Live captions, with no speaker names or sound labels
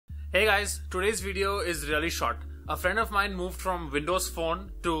Hey guys, today's video is really short. A friend of mine moved from Windows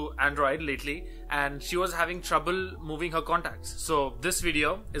Phone to Android lately and she was having trouble moving her contacts. So this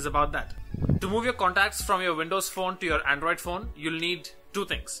video is about that. To move your contacts from your Windows Phone to your Android phone, you'll need two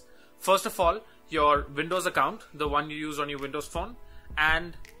things. First of all, your Windows account, the one you use on your Windows Phone,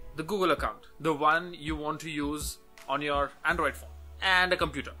 and the Google account, the one you want to use on your Android phone, and a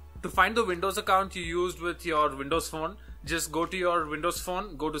computer. To find the Windows account you used with your Windows Phone, just go to your Windows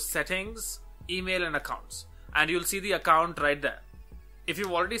Phone, go to Settings, Email and Accounts, and you'll see the account right there. If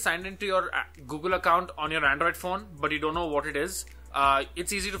you've already signed into your Google account on your Android phone, but you don't know what it is,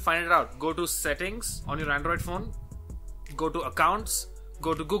 it's easy to find it out. Go to Settings on your Android phone, go to Accounts,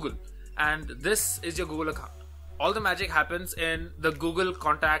 go to Google, and this is your Google account. All the magic happens in the Google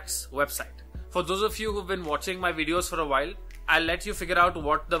Contacts website. For those of you who've been watching my videos for a while, I'll let you figure out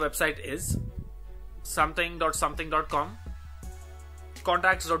what the website is. Something.something.com,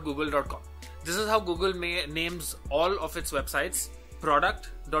 contacts.google.com. This is how Google names all of its websites,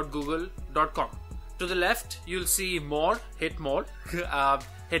 product.google.com. To the left, you'll see more, hit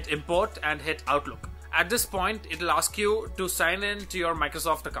hit import and hit Outlook. At this point, it'll ask you to sign in to your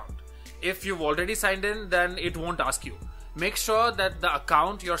Microsoft account. If you've already signed in, then it won't ask you. Make sure that the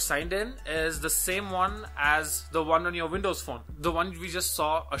account you're signed in is the same one as the one on your Windows Phone, the one we just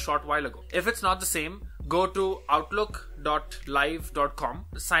saw a short while ago. If it's not the same, go to outlook.live.com,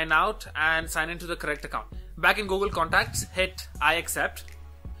 sign out and sign into the correct account. Back in Google Contacts, hit I accept.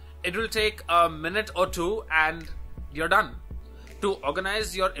 It will take a minute or two and you're done. To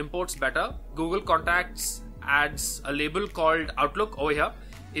organize your imports better, Google Contacts adds a label called Outlook over here.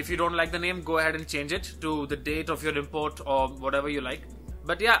 If you don't like the name, go ahead and change it to the date of your import or whatever you like.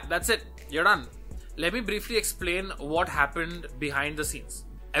 But yeah, that's it. You're done. Let me briefly explain what happened behind the scenes.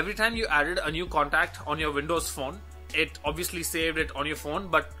 Every time you added a new contact on your Windows Phone, it obviously saved it on your phone,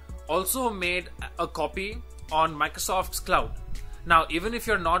 but also made a copy on Microsoft's cloud. Now, even if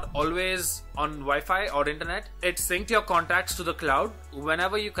you're not always on Wi-Fi or internet, it synced your contacts to the cloud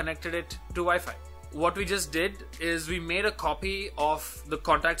whenever you connected it to Wi-Fi. What we just did is we made a copy of the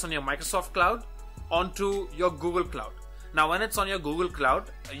contacts on your Microsoft cloud onto your Google cloud. Now, when it's on your Google cloud,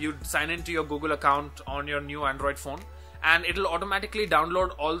 you'd sign into your Google account on your new Android phone and it'll automatically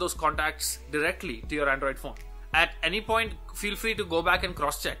download all those contacts directly to your Android phone. At any point, feel free to go back and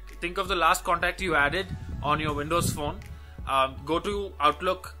cross-check. Think of the last contact you added on your Windows Phone. Go to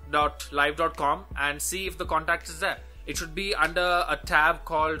outlook.live.com and see if the contact is there. It should be under a tab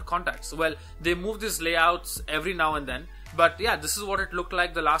called Contacts. Well, they move these layouts every now and then, but yeah, this is what it looked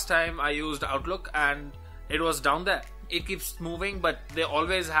like the last time I used Outlook and it was down there. It keeps moving, but they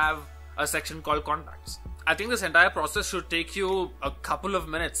always have a section called Contacts. I think this entire process should take you a couple of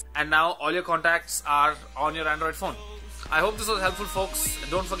minutes, and now all your contacts are on your Android phone. I hope this was helpful, folks.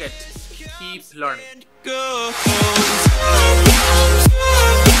 Don't forget, keep learning.